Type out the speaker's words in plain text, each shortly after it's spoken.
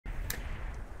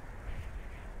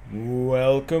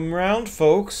Welcome round,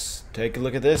 folks. Take a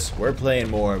look at this. We're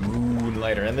playing more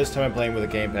Moonlighter, and this time I'm playing with a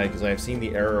gamepad because I have seen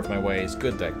the error of my ways.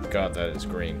 Good God, that is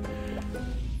green.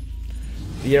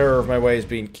 The error of my ways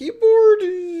being keyboard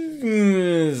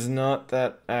is not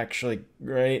that actually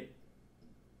great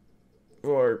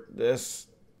for this.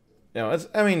 No,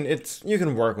 it's you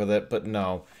can work with it, but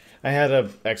no. I had a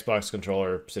Xbox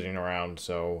controller sitting around,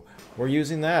 so we're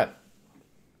using that.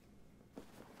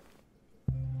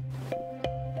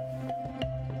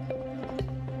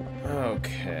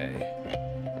 Okay.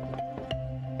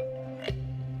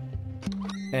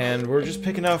 And we're just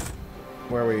picking up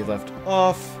where we left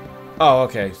off. Oh,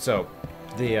 okay, so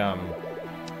the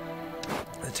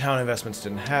town investments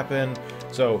didn't happen,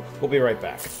 so we'll be right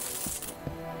back.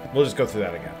 We'll just go through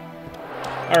that again.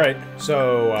 Alright,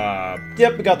 so,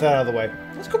 yep, we got that out of the way.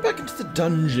 Let's go back into the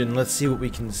dungeon. Let's see what we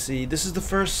can see. This is the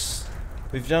first...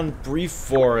 We've done brief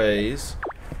forays.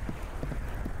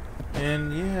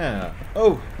 And, yeah.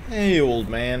 Oh, hey, old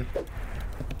man.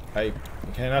 Can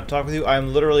I not talk with you?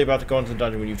 I'm literally about to go into the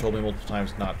dungeon when you told me multiple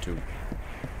times not to.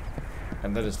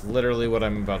 And that is literally what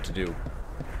I'm about to do.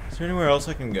 Is there anywhere else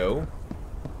I can go?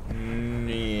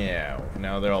 No.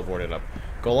 No, they're all boarded up.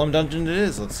 Golem dungeon it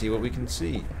is. Let's see what we can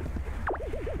see.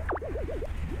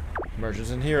 Merchants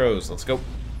and heroes. Let's go.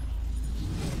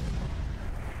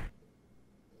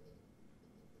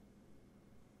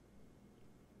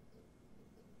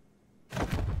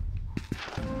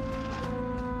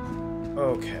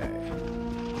 Okay.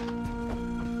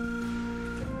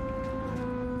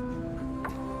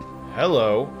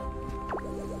 Hello.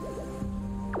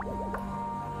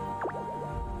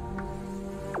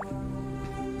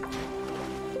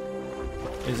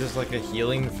 Is this like a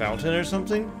healing fountain or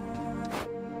something?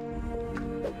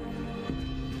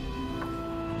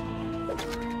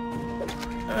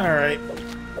 Alright.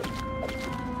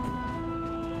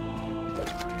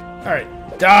 Alright.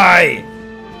 Die!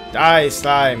 Die,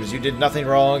 slimes. You did nothing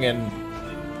wrong, and...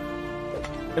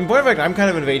 In point of fact, I'm kind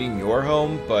of invading your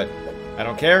home, but I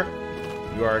don't care.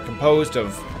 You are composed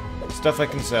of stuff I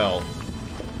can sell.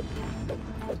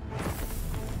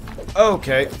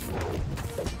 Okay.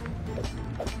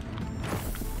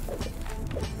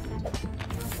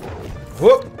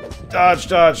 Whoop! Dodge,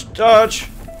 dodge, dodge!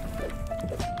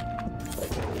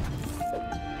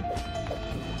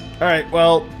 Alright,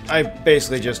 well, I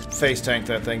basically just face tanked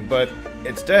that thing, but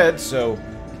it's dead, so...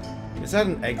 Is that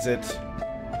an exit?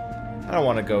 I don't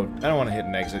want to hit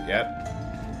an exit yet.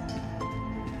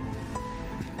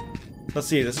 Let's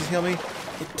see, does this heal me?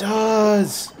 It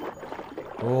does!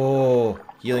 Oh,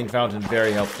 healing fountain,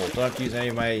 very helpful. Don't have to use any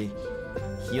of my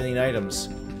healing items.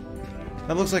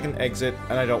 That looks like an exit,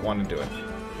 and I don't want to do it.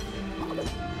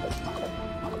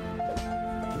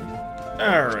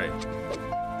 Alright.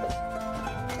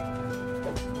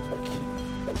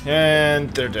 And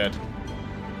they're dead.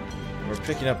 We're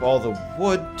picking up all the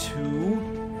wood, too.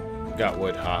 Got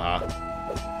wood, haha.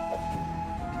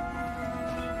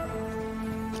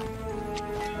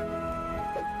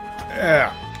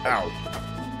 Yeah. Ow.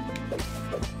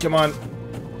 Come on.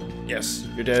 Yes,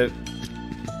 you're dead.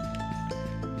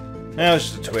 That was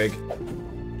just a twig.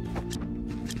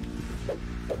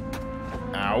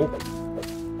 Ow.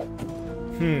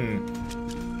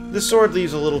 This sword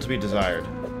leaves a little to be desired.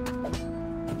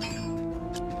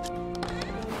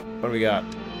 What do we got?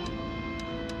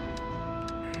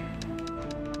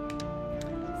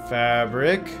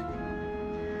 Fabric.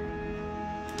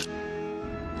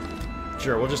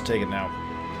 Sure, we'll just take it now.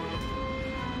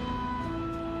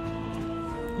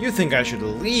 You think I should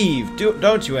leave,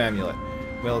 don't you, Amulet?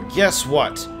 Well, guess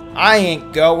what? I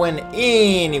ain't going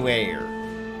anywhere.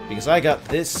 Because I got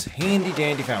this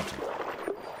handy-dandy fountain.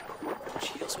 Which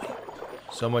heals me.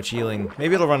 So much healing.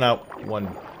 Maybe it'll run out one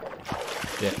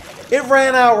bit. It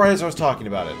ran out right as I was talking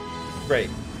about it. Great.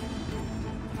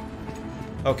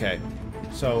 Okay.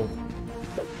 So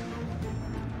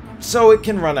it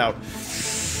can run out.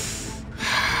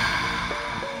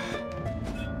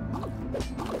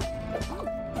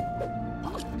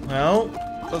 Well,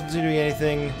 doesn't seem to be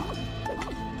anything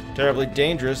terribly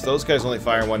dangerous. Those guys only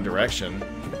fire in one direction.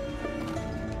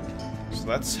 So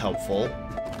that's helpful.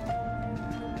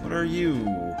 What are you?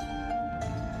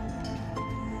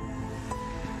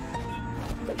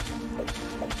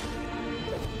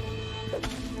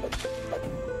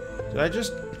 Did I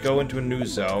just go into a new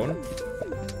zone?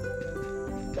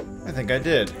 I think I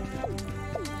did.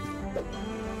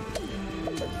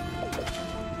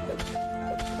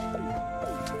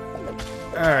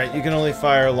 Alright, you can only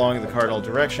fire along the cardinal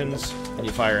directions, and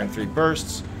you fire in 3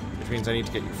 bursts, which means I need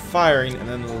to get you firing and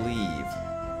then leave.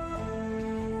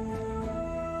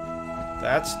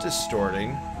 That's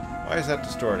distorting. Why is that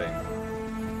distorting?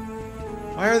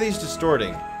 Why are these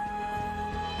distorting?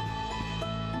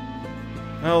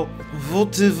 Well,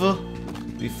 whatever.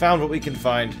 We found what we can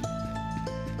find.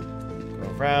 Go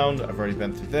around. I've already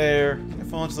been through there. Can I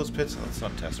fall into those pits? Oh, let's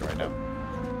not test it right now.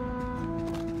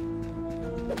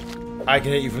 I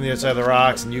can hit you from the other side of the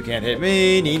rocks, and you can't hit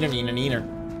me. Neener, neener, neener.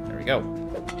 There we go.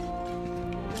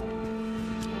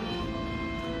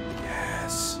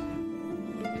 Yes.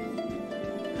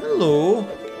 Hello.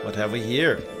 What have we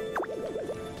here?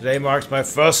 Today marks my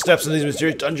first steps in these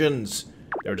mysterious dungeons.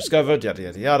 They were discovered, yada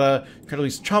yada yada.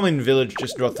 Incredibly charming village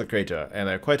just north of the crater, and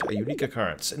they're quite a unique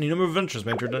occurrence. Any number of adventurers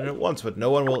may enter a dungeon at once, but no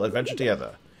one will adventure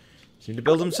together. Seem to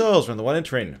build themselves around the one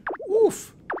entering.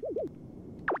 Oof.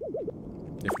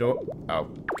 If no... Oh,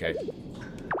 okay.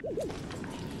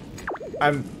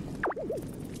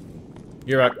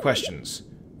 You're at questions.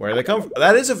 Where do they come from?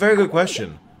 That is a very good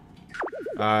question.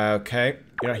 Okay.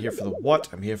 You're not here for the what,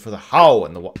 I'm here for the how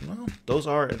and the what. Well, those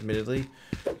are admittedly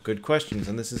good questions,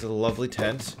 and this is a lovely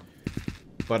tent.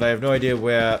 But I have no idea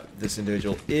where this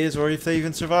individual is or if they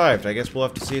even survived. I guess we'll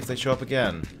have to see if they show up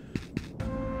again.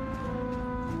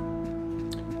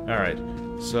 Alright,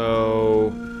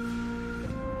 so...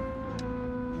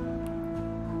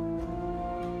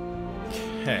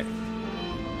 Okay.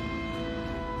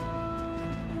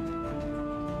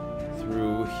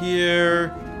 Through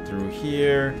here, through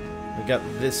here. We've got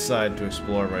this side to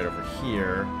explore right over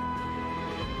here.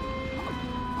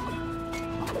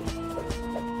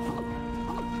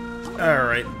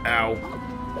 Alright, ow.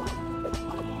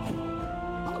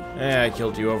 I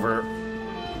killed you over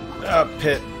a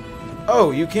pit. Oh,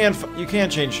 you can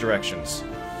change directions.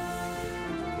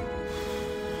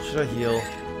 Should I heal?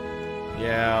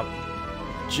 Yeah.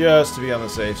 Just to be on the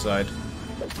safe side.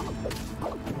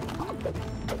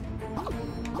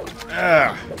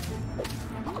 Ah.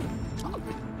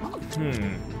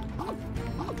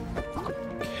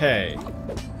 Okay.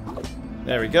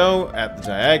 There we go, at the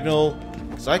diagonal.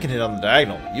 Because I can hit on the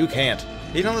diagonal. You can't.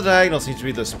 Hitting on the diagonal seems to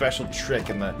be the special trick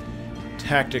and the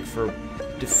tactic for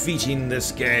defeating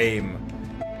this game.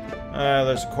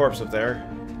 There's a corpse up there.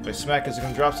 If I smack, is it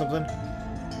going to drop something?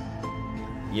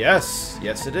 Yes.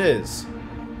 Yes, it is.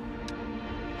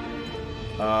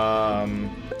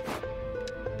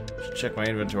 Should check my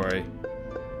inventory.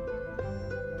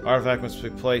 Artifact must be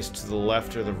placed to the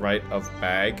left or the right of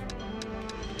bag.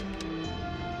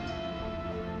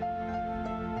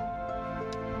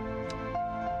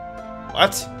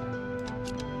 What?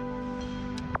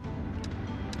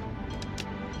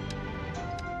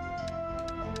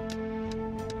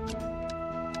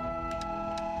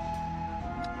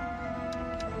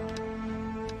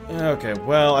 Okay,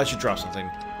 well, I should drop something.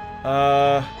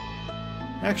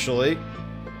 Actually...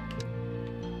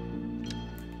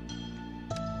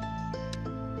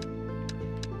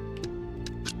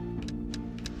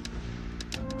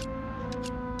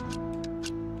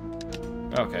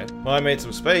 Okay, well, I made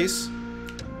some space.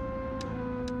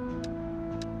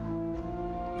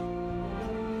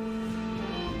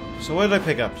 So what did I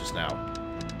pick up just now?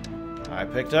 I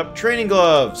picked up training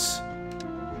gloves!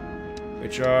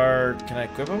 Which are... Can I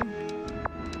equip them?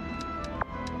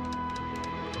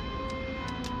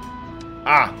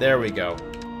 Ah, there we go.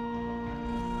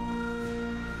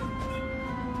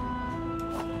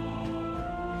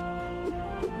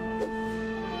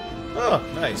 Oh,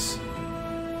 nice.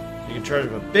 You can charge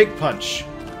him a big punch.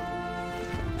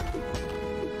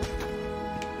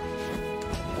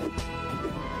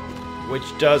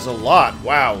 Which does a lot.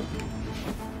 Wow.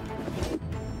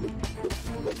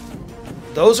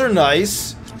 Those are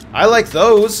nice. I like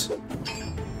those.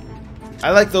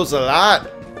 I like those a lot.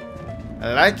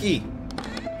 I like it.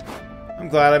 I'm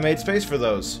glad I made space for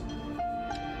those.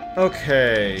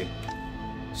 Okay.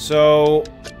 So...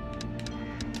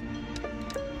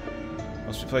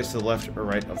 must be placed to the left or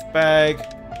right of bag.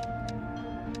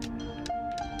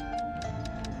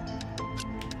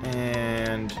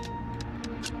 And...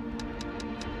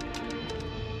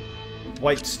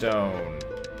 white stone.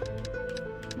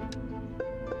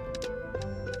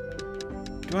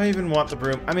 Do I even want the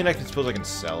broom? I mean, I suppose I can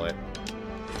sell it.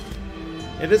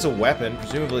 It is a weapon.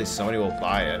 Presumably somebody will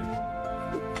buy it.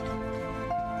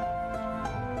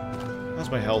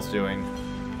 How's my health doing?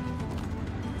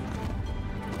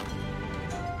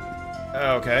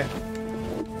 Okay.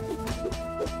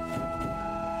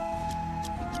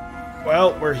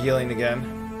 Well, we're healing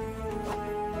again.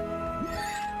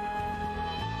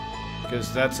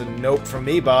 Because that's a nope from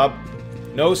me, Bob.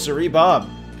 No siree, Bob.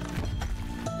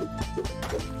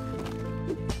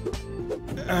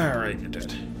 Alright, you're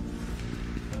dead.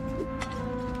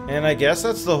 And I guess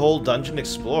that's the whole dungeon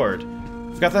explored.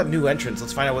 We've got that new entrance.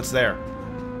 Let's find out what's there.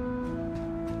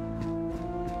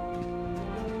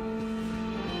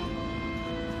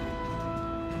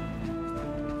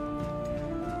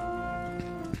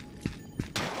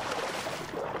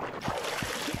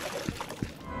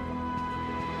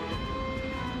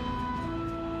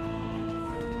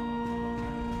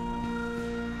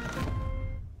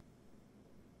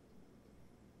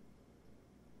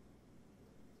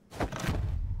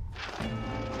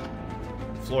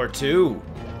 Floor 2.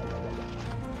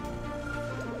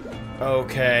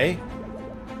 Okay.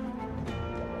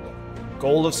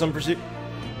 Gold of some pursuit.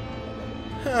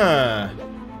 Huh.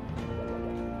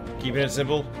 Keeping it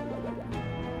simple.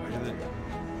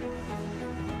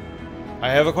 I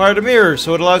have acquired a mirror,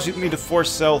 so it allows me to force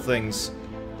sell things,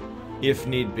 if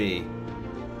need be.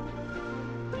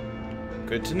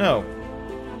 Good to know.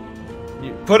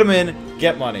 You put them in,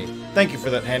 get money. Thank you for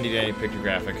that handy-dandy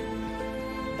pictographic.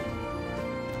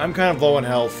 I'm kind of low on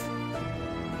health.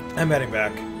 I'm heading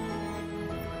back.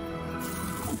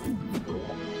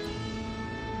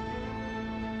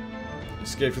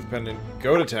 Escape with the pendant.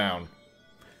 Go to town.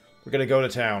 We're gonna go to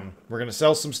town. We're gonna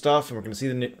sell some stuff, and we're gonna see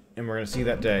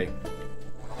that day.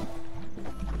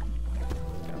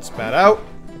 Got spat out.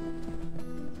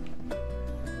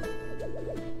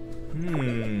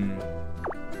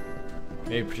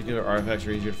 Maybe particular artifacts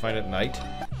are easier to find at night.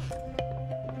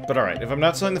 But alright, if I'm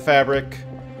not selling the fabric...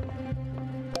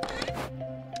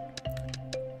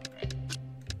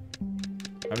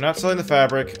 I'm not selling the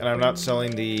fabric, and I'm not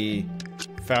selling the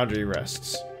foundry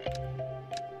rests.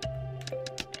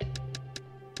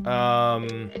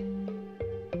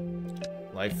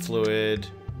 Life fluid,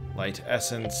 light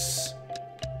essence.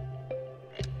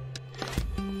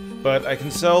 But I can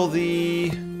sell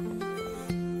the...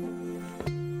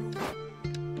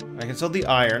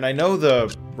 iron. I know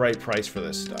the right price for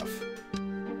this stuff.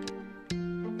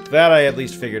 That I at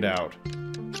least figured out.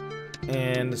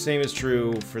 And the same is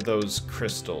true for those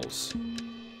crystals.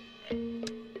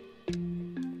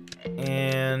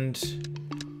 And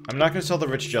I'm not going to sell the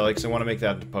rich jelly because I want to make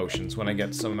that into potions when I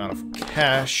get some amount of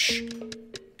cash.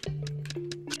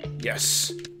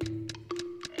 Yes.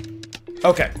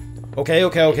 Okay. Okay.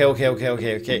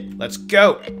 Let's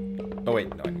go. Oh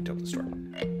wait, no, I need to open the store.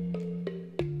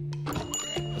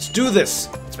 Let's do this.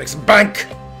 Let's make some bank.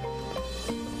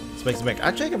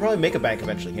 Actually, I can probably make a bank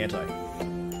eventually, can't I?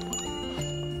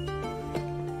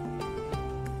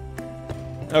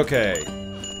 Okay.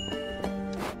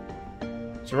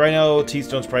 So right now, Teeth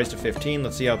Stone's priced at 15.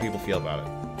 Let's see how people feel about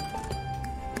it.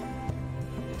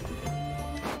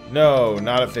 No,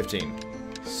 not at 15.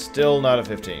 Still not at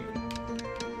 15.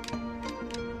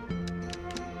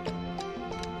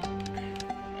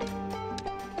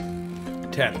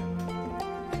 $10.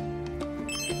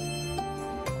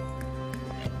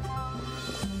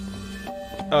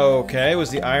 Okay, was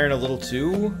the iron a little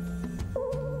too?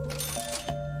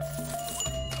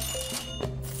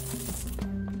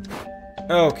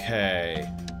 Okay.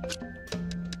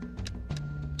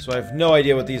 So I have no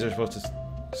idea what these are supposed to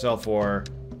sell for.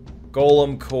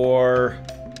 Golem core.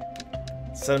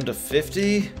 Set them to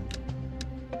 50.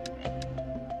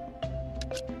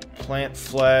 Plant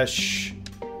flesh.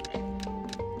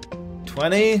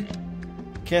 20?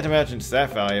 Can't imagine it's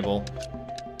that valuable.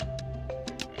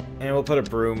 And we'll put a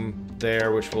broom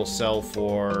there, which we'll sell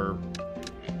for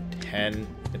 10.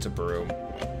 It's a broom.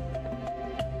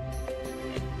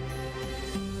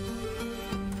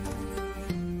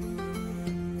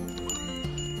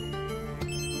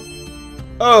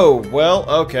 Oh, well,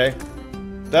 okay.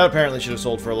 That apparently should have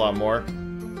sold for a lot more.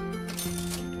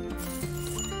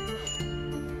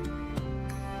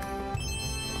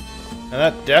 And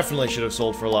that definitely should have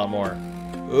sold for a lot more.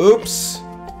 Oops.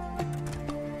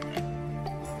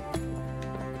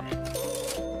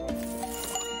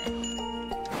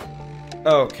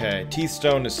 Okay, Teeth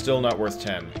Stone is still not worth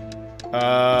 10.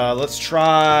 Let's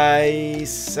try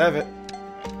 7.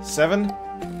 7?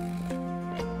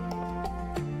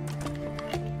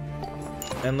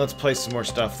 And let's place some more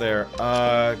stuff there.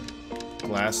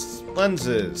 Glass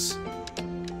lenses.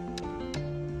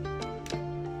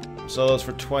 Sell those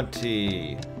for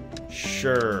 20.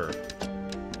 Sure.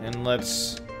 And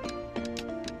let's...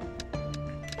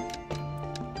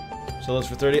 sell those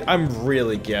for 30. I'm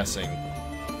really guessing.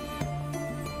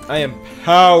 I am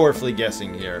powerfully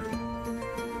guessing here.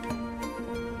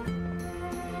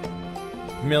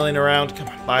 Milling around. Come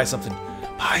on, buy something.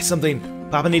 Buy something.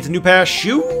 Papa needs a new pair of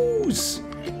shoes.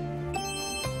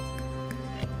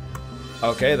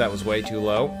 Okay, that was way too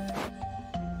low.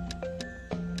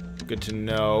 Good to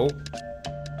know.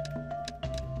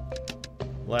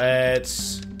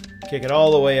 Let's kick it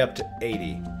all the way up to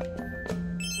 80.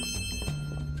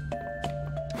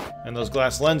 And those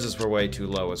glass lenses were way too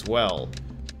low as well.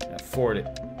 At 40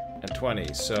 and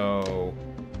 20, so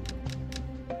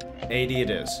 80 it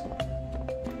is.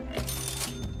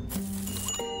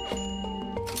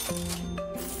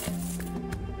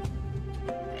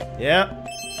 Yeah.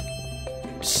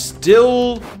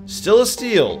 Still a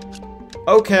steal.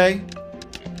 Okay.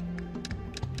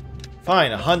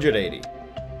 Fine, 180.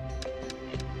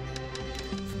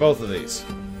 For both of these.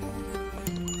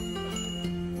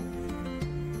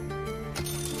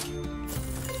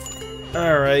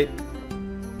 Alright.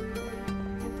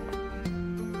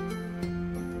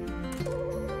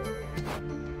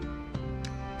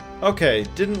 Okay,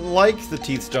 didn't like the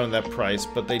teeth stone at that price,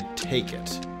 but they'd take it.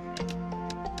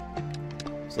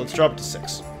 So let's drop it to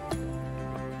 6.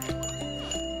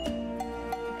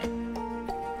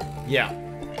 Yeah.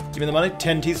 Give me the money.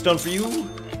 10 teeth stone for you.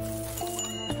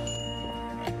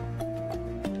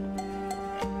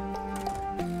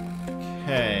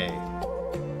 Okay.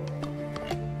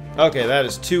 Okay, that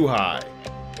is too high.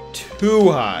 Too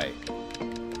high.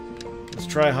 Let's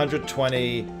try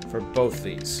 120 for both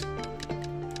these.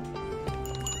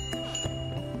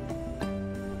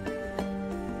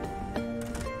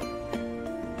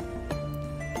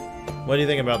 What do you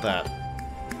think about that?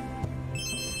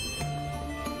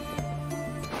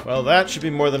 Well, that should be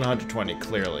more than 120,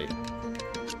 clearly.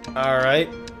 Alright.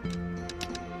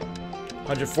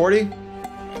 140?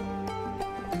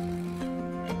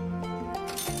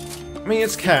 I mean,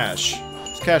 it's cash.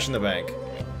 It's cash in the bank.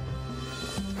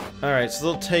 Alright, so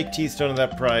they'll take teeth stone at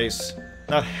that price.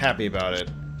 Not happy about it.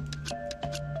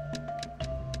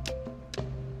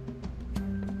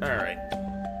 Alright.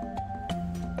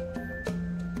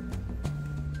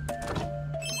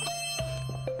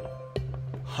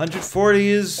 $140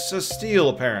 is a steal,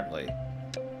 apparently.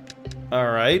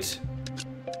 Alright.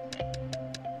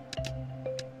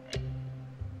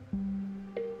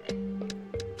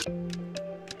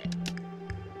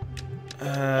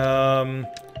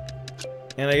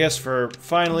 And I guess for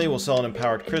finally, we'll sell an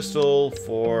empowered crystal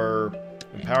for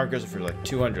like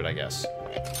 200, I guess.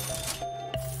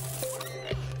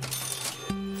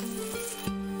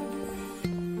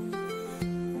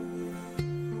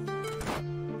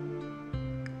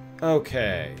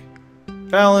 Okay.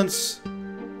 Balance.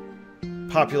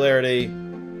 Popularity.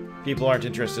 People aren't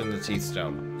interested in the teeth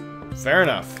stone. Fair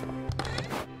enough.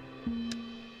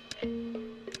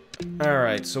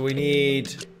 Alright, so we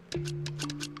need...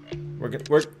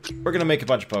 We're gonna make a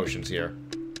bunch of potions here.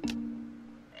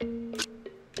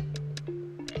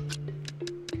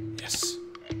 Yes.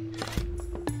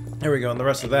 There we go, and the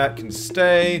rest of that can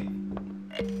stay.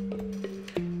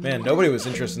 Man, nobody was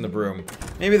interested in the broom.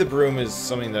 Maybe the broom is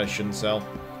something that I shouldn't sell.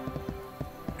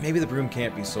 Maybe the broom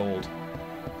can't be sold.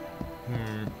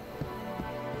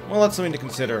 Well, that's something to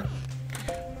consider.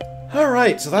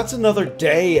 Alright, so that's another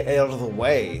day out of the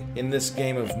way in this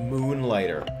game of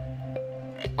Moonlighter.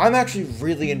 I'm actually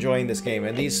really enjoying this game,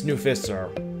 and these new fists are...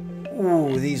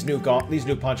 Ooh, these new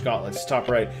punch gauntlets, top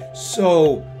right.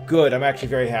 So good. I'm actually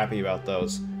very happy about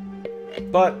those.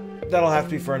 But that'll have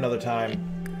to be for another time.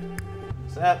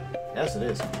 Is that? Yes, it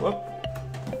is. Whoop.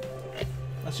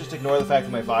 Let's just ignore the fact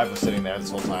that my 5 was sitting there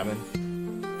this whole time,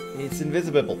 and it's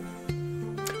invisible.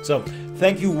 So,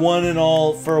 thank you one and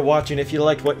all for watching. If you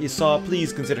liked what you saw,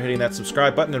 please consider hitting that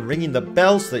subscribe button and ringing the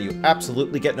bell so that you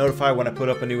absolutely get notified when I put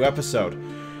up a new episode.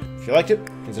 If you liked it,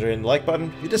 consider hitting the like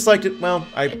button. If you disliked it, well,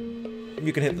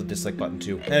 you can hit the dislike button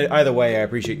too. And either way, I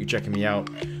appreciate you checking me out.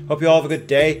 Hope you all have a good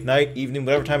day, night, evening,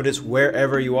 whatever time it is,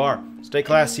 wherever you are. Stay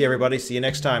classy, everybody. See you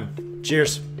next time.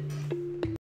 Cheers.